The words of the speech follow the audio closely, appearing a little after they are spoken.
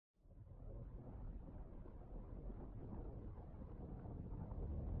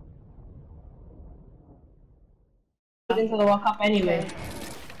into the World Cup anyway. Okay.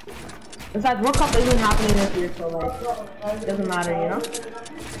 Besides, World Cup isn't happening this year, so like, it doesn't matter, you know?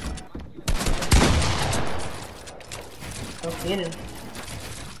 Okay then.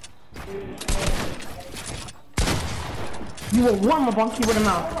 You will warm up on keyboard and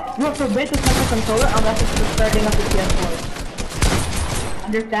mouse. You will forbid to touch the controller unless it's the starting of the PS4.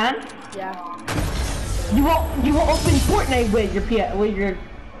 Understand? Yeah. You will open Fortnite with your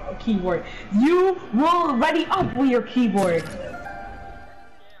keyboard. You will ready up with your keyboard.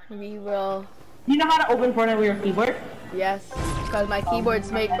 We will. You know how to open Fortnite with your keyboard? Yes, because my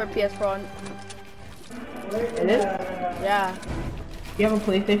keyboard's made for PS4. It is? Yeah. You have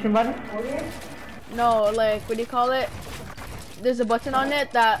a PlayStation button? No, like, what do you call it? There's a button on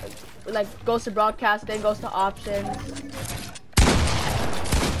it that, like, goes to broadcasting, goes to options.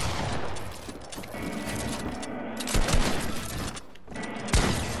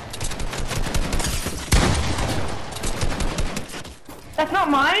 That's not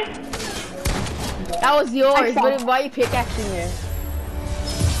mine? That was yours. Why are you pickaxing it?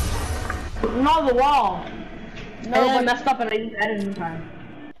 No, the wall. No, and then I messed up and I used editing time.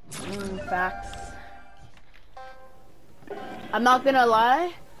 Facts. I'm not gonna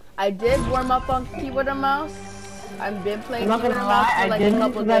lie. I did warm up on keyboard and mouse. I've been playing keyboard and mouse for like a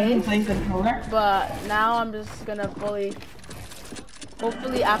couple days. But now I'm just gonna fully.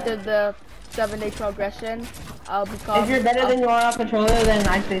 Hopefully after the 7-day progression, I'll become. If you're better than you are on controller, then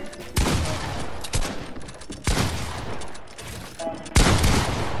I say.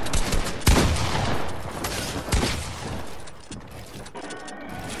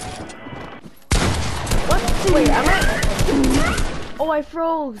 What? Wait, am I? Oh, I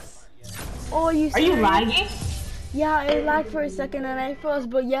froze. Oh, are you serious? Are you lagging? Yeah, I lagged for a second and I froze,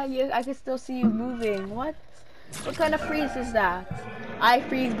 but yeah, I can still see you moving. What? What kind of freeze is that? I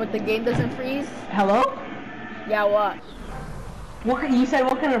freeze, but the game doesn't freeze? Hello? Yeah, what? You said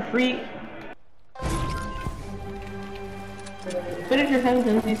what kind of freeze? Finish your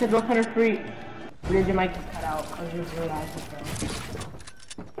sentence. You said what kind of freeze? Or did your mic just cut out? I just realized it.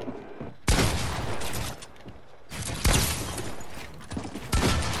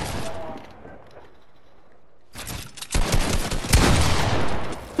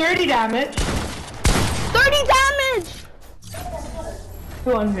 $30 damage. 30 damage!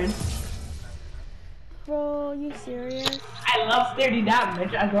 200. Bro, you serious? I love 30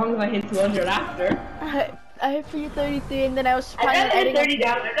 damage as long as I hit 200 after. I hit for you 33 and then I was trying to edit. I'd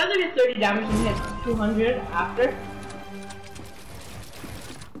rather hit 30 damage and hit 200 after.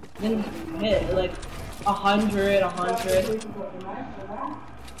 Then hit like 100, 100.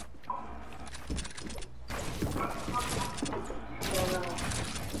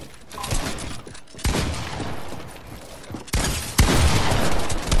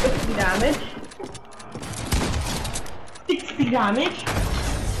 Damage. 60 damage.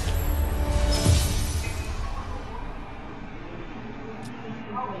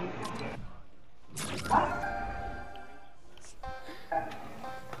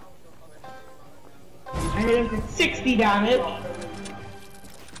 I hit him for 60 damage.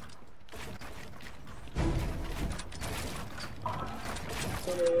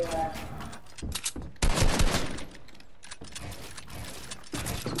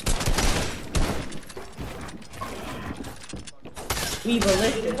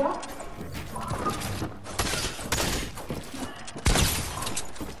 Evolution.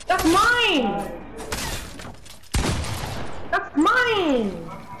 That's mine! That's mine!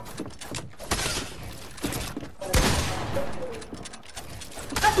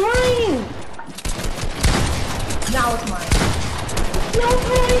 That's mine! Now it's mine. No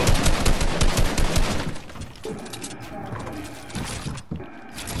way!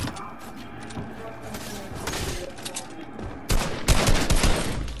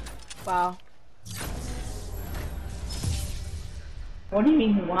 Wow. What do you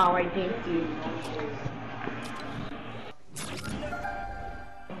mean, wow, I ganked you?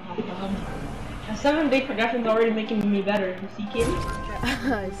 A 7-day progression's already making me better. You see, Katie?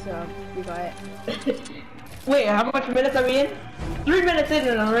 So, we got it. Wait, how much minutes are we in? 3 minutes in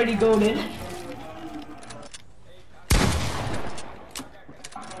and I'm already golden.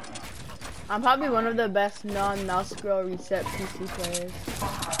 I'm probably one of the best non-mouse scroll reset PC players.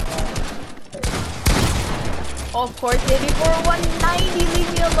 Oh, of course, baby, for 190,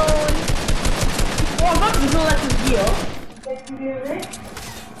 leave me alone. Oh, I'm about to go let this deal.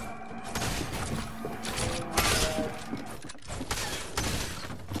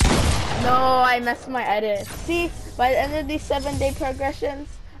 No, I messed my edit. See, by the end of these 7-day progressions,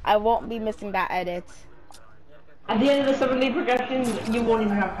 I won't be missing that edit. At the end of the 7-day progression, you won't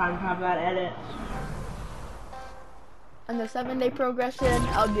even have time to have that edit. On the 7-day progression,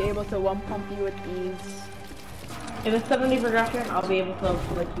 I'll be able to one pump you with ease. In the 7-day progression, I'll be able to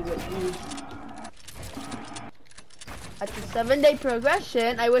like you with ease. At the 7-day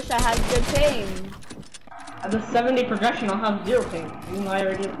progression, I wish I had good ping. At the 7-day progression, I'll have 0 ping. Even though I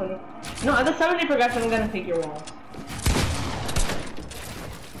already have 20. No, at the 7-day progression, I'm gonna take your wall.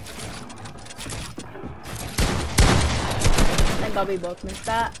 Thank God we both missed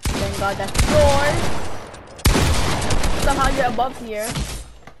that. Thank God that's yours. Somehow you're above here.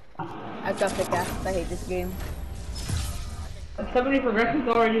 I got the gas. I hate this game. The 7-day progression's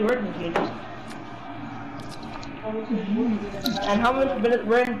already working, Jesus. And how much minutes?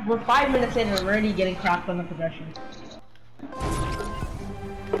 We're 5 minutes in and we're already getting cracked on the progression.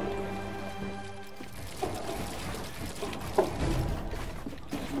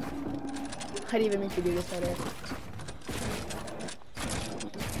 I didn't even mean to do this at it.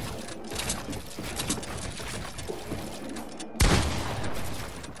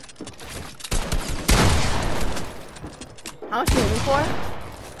 How much are you looking for?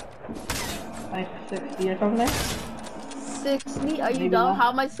 Like 60 or something? 60? Are you Maybe dumb? less. How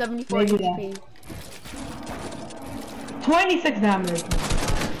am I 74 Maybe HP? 26 damage.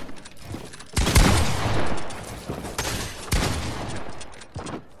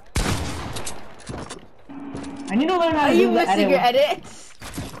 I need to learn how to do the edit. Are you missing your edits?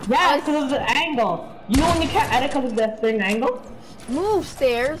 Yeah, because of the angle. You know when you can't edit because of the certain angle? Move,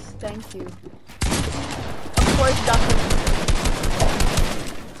 stairs. Thank you. Of course, Dr.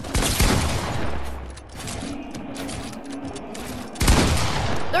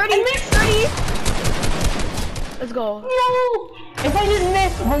 30! 30! Let's go. No! If I didn't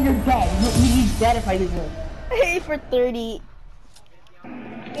miss, well, you're dead. You'd be dead if I didn't miss. Hey, for 30. If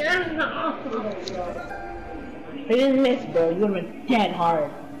I didn't miss, bro, you would've been dead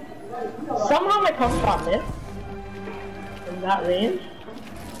hard. Somehow my pump shot missed. From that range.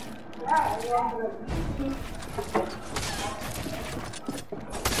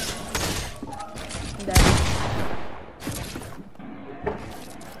 Dead.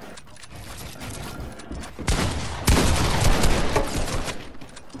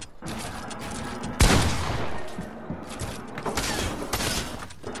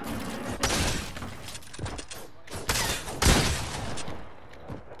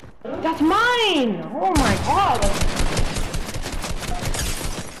 That's mine! Oh my god!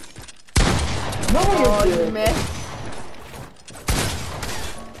 No, Oh, you're you missed.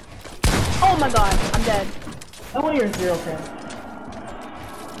 Oh my god, I'm dead. No, you're 0 ping.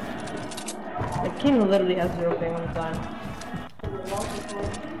 The king literally has 0 ping on the time.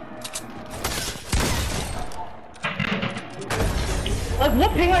 Like,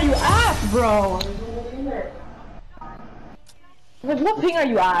 what ping are you at, bro? Like, what ping are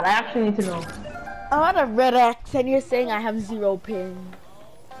you at? I actually need to know. I'm at a red X and you're saying I have 0 ping.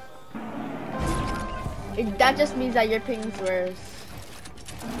 That just means that your ping's worse.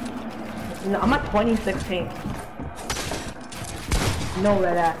 No, I'm at 26 ping. No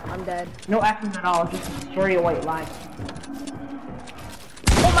red X. I'm dead. No X's at all, just a straight white line.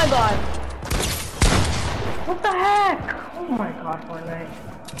 Oh my god! What the heck? Oh my god, Fortnite.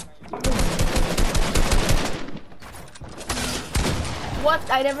 What?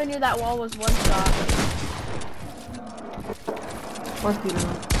 I never knew that wall was one shot. What's he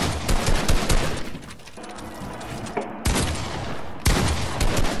doing?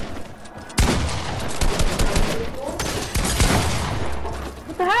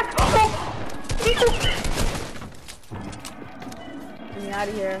 What the heck? Oh! Get me out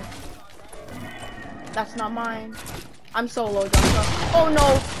of here. That's not mine. I'm so low, Joshua. Oh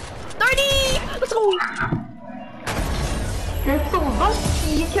no! 30! Let's go! You're so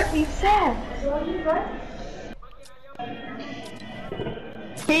lucky, you kept me sad.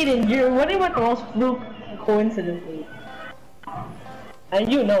 Kaden, you're winning with the most fluke coincidentally.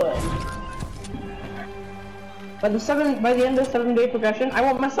 And you know it. By the end of the 7-day progression, I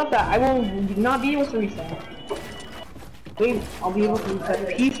won't mess up that. I will not be able to reset. Wait, I'll be able to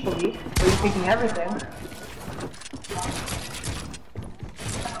reset peacefully, so you're taking everything.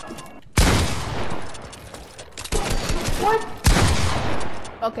 What?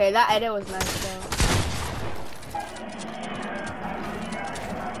 Okay, that edit was nice though.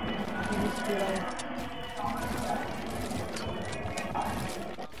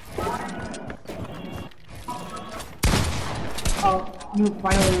 Oh, you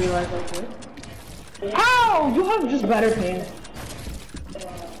finally realized I did. How? You have just better ping.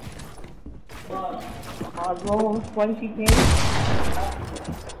 Roll 20 ping.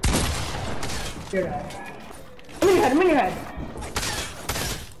 You're dead. I'm in your head, I'm in your head.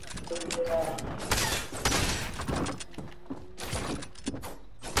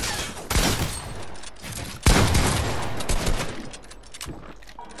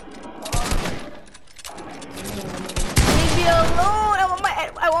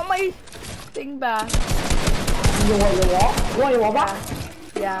 my thing back. You want your wall? You want your wall back?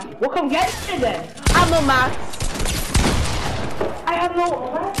 Yeah. Well, come get it then. I have no max. I have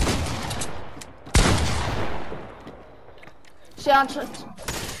no. Sean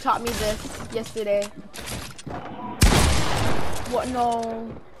taught me this yesterday. What?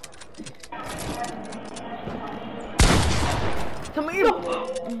 No. Come here. No.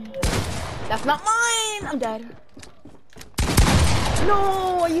 That's not mine. I'm dead.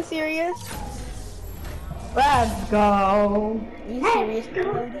 No, are you serious? Let's go. Are you serious,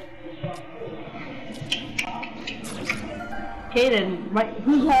 dude? Kaden,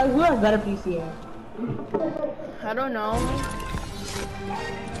 who has better PC? I don't know.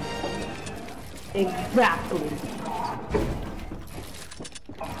 Exactly.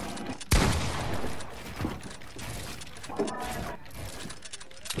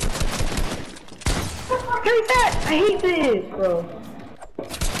 Hate that! I hate this, bro.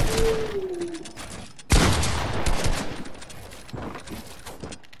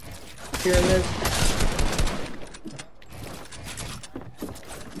 Here it is.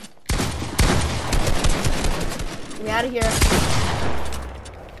 Get me out of here.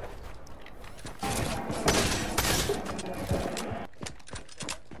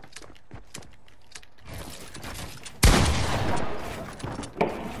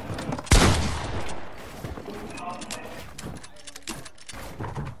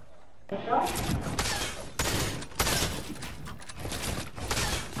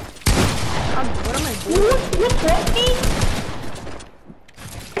 What am I doing?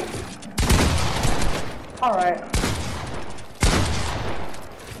 Alright.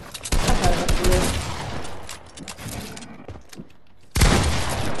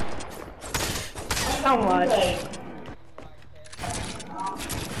 How much?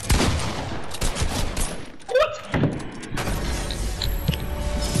 What?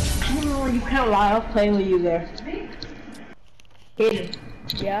 Oh, you can't lie. I was playing with you there. Kaden.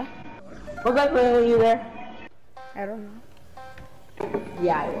 Yeah? Was I playing with you there? I don't know.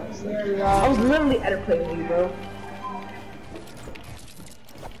 Yeah, I was. I was literally at a playing with you, bro.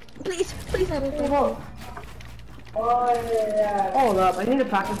 Please, please, I don't think. Hold up, I need to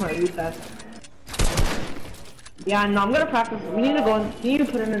practice my retest. Yeah, no, I'm gonna practice. We need to go. You need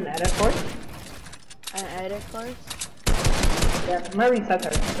to put in an edit course. An edit course? Yeah, my resets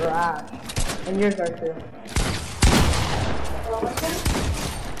are trash, and yours are too.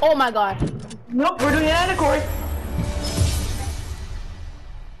 Oh my god. Nope, we're doing an edit course.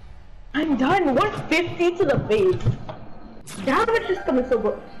 I'm done. 150 to the face. Damn, it's just coming so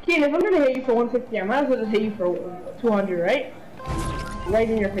good. Kid, if I'm gonna hit you for 150, I might as well just hit you for 200, right? Right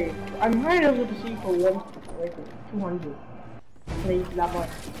in your face. I might as well just hit you for 200. Please, that much.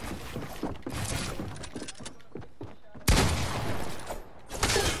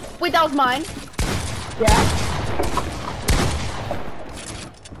 Wait, that was mine. Yeah.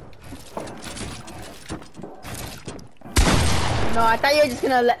 No, I thought you were just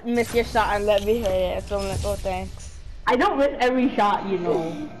gonna miss your shot and let me hit it. So I'm like, oh, thanks. I don't miss every shot, you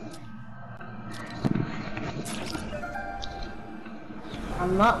know.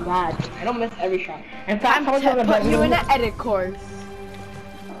 I'm not mad. I don't miss every shot. In fact, I'm putting you in an edit course.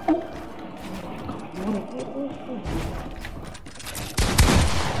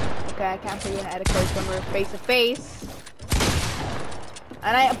 Okay, I can't put you in an edit course when we're face to face.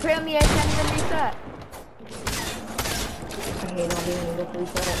 And apparently I can't even reset. I hate not being able to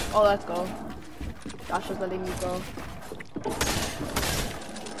reset it. Oh, let's go. Josh was letting me go.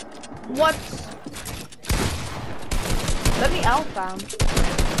 What? Let me out, fam.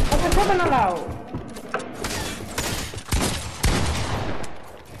 What's the coming out?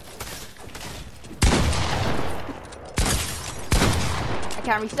 I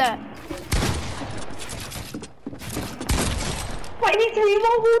can't reset. Wait, I need to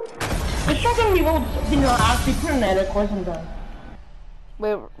reload? The shotgun reload did not actually put in edit course. I'm done.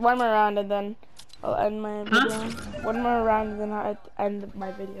 Wait, one more round and then I'll end my video. One more round and then I'll end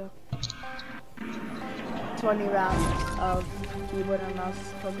my video. 20 rounds of keyboard and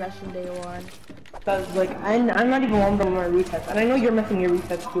mouse progression day 1. Because, like, I'm not even warmed up on my resets. And I know you're missing your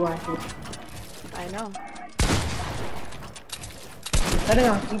resets too, aren't you? I know. Setting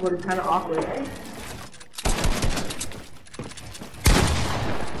on keyboard is kind of awkward, right?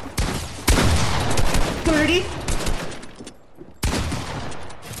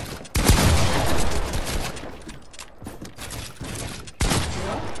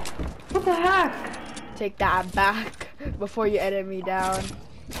 What the heck? Take that back before you edit me down.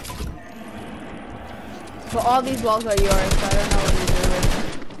 But all these walls are yours, so I don't know what you're doing.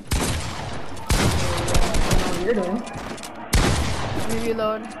 I don't know what you're doing. Let me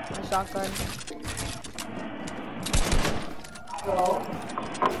reload. shotgun. Well.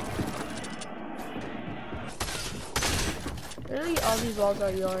 Really, all these walls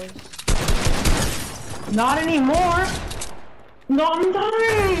are yours. Not anymore. No, I'm done.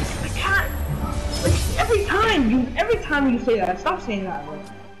 I can't. Like every time you say that, stop saying that. Bro.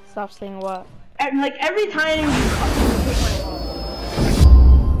 Stop saying what? And like every time you